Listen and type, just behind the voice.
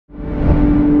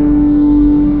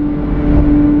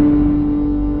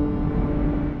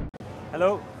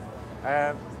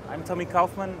Tommy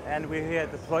Kaufman, and we're here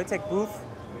at the Ploytec booth.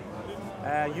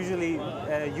 Usually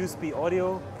a USB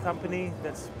audio company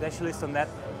that's specialist on that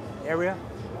area.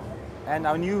 And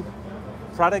our new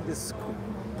product is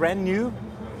brand new.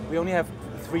 We only have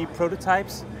 3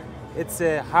 prototypes. It's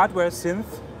a hardware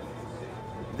synth,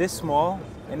 this small,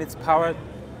 and it's powered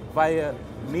via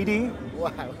MIDI.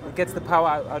 Wow. It gets the power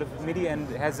out of MIDI and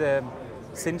it has a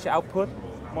synth output,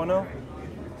 mono.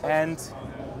 And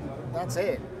that's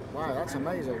it. Wow, that's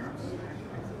amazing.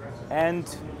 And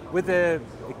with a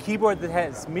keyboard that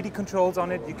has MIDI controls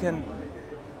on it, you can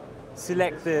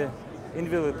select the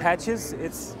individual patches.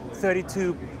 It's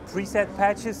 32 preset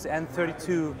patches and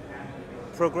 32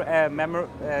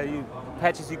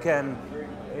 patches you can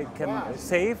Wow.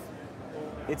 save.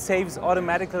 It saves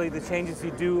automatically the changes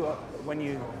you do when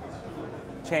you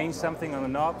change something on the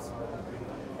knobs.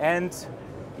 And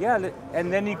yeah, and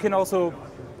then you can also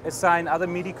assign other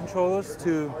MIDI controllers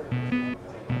to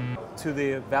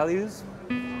the values.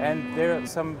 And there are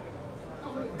some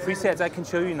presets I can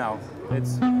show you now.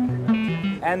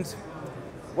 And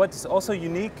what's also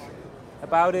unique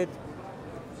about it,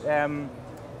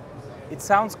 it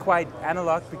sounds quite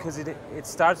analog because it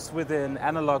starts with an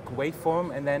analog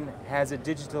waveform and then has a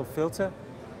digital filter.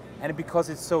 And because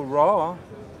it's so raw,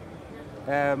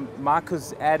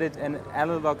 Marcus added an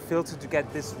analog filter to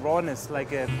get this rawness,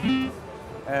 like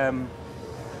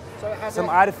some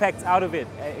artifacts out of it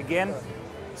again.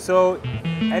 So,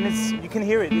 and you can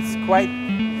hear it. It's quite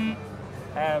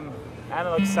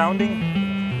analog sounding.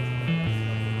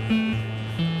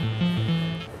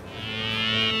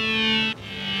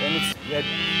 And it's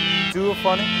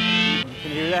duophonic. You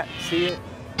can hear that, see it.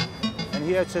 And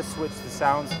here I just switch the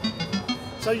sounds.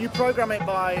 So you program it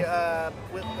by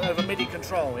over MIDI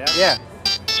control, yeah? Yeah.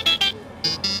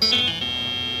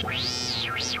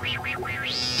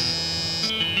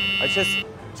 I just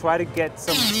try to get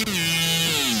some.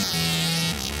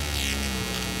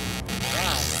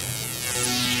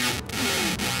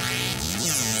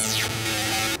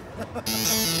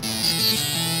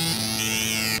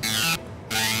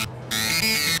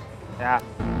 Yeah.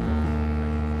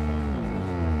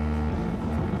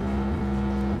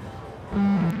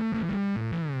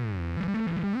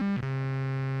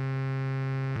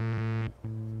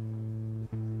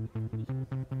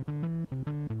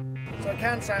 So it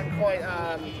can sound quite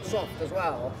soft as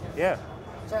well. Yeah.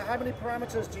 So how many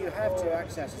parameters do you have to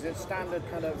access? Is it standard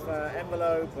kind of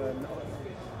envelope and?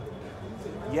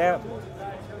 Yeah.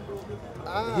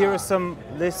 Here are some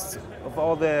lists of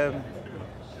all the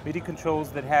MIDI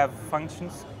controls that have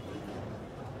functions.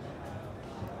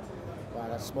 Wow,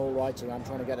 that's small writing. I'm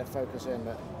trying to get a focus in,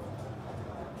 but.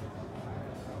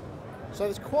 So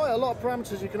there's quite a lot of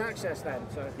parameters you can access then.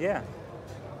 So. Yeah.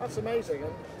 That's amazing.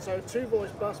 And so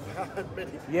 2-voice bus powered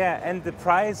MIDI. Yeah, and the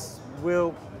price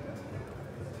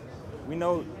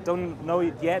don't know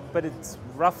it yet, but it's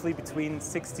roughly between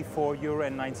 €64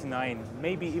 and 99.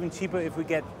 Maybe even cheaper if we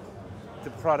get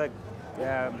the product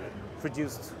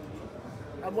produced.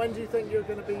 And when do you think you're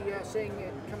going to be seeing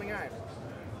it coming out?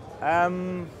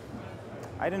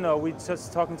 I don't know. We're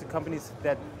just talking to companies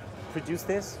that produce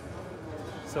this,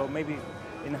 so maybe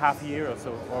in half a year or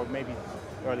so, or maybe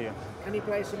earlier. Can you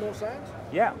play some more sounds?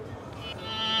 Yeah.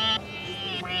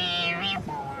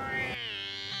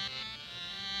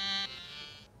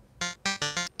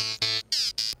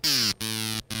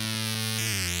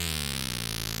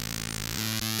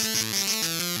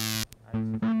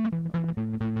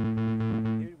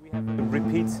 Here we have a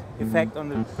repeat effect on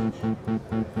the.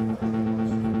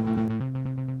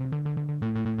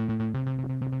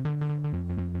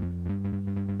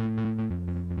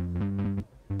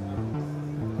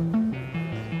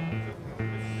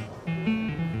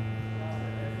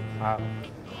 Wow.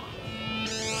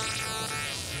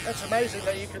 That's amazing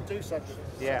that you can do such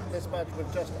this much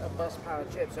with just a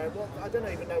bus-powered chip. So I don't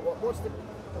even know what's the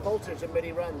voltage that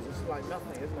MIDI runs. It's like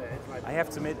nothing, isn't it? It's like, I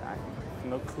have to admit, I have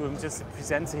no clue. I'm just a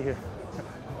presenter here.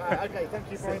 okay,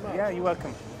 thank you very much. Yeah, you're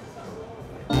welcome.